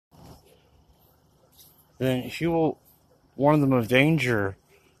then he will warn them of danger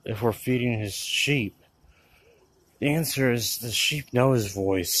if we're feeding his sheep. The answer is the sheep know his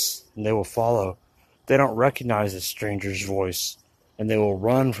voice, and they will follow. They don't recognize a stranger's voice, and they will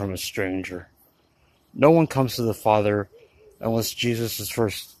run from a stranger. No one comes to the Father unless Jesus has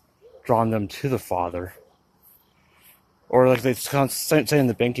first drawn them to the Father. Or like they say in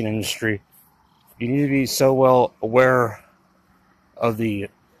the banking industry, you need to be so well aware of the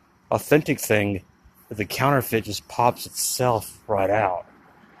authentic thing that the counterfeit just pops itself right out.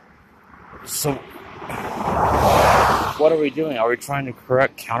 So, what are we doing? Are we trying to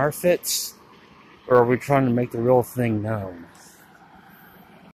correct counterfeits? Or are we trying to make the real thing known?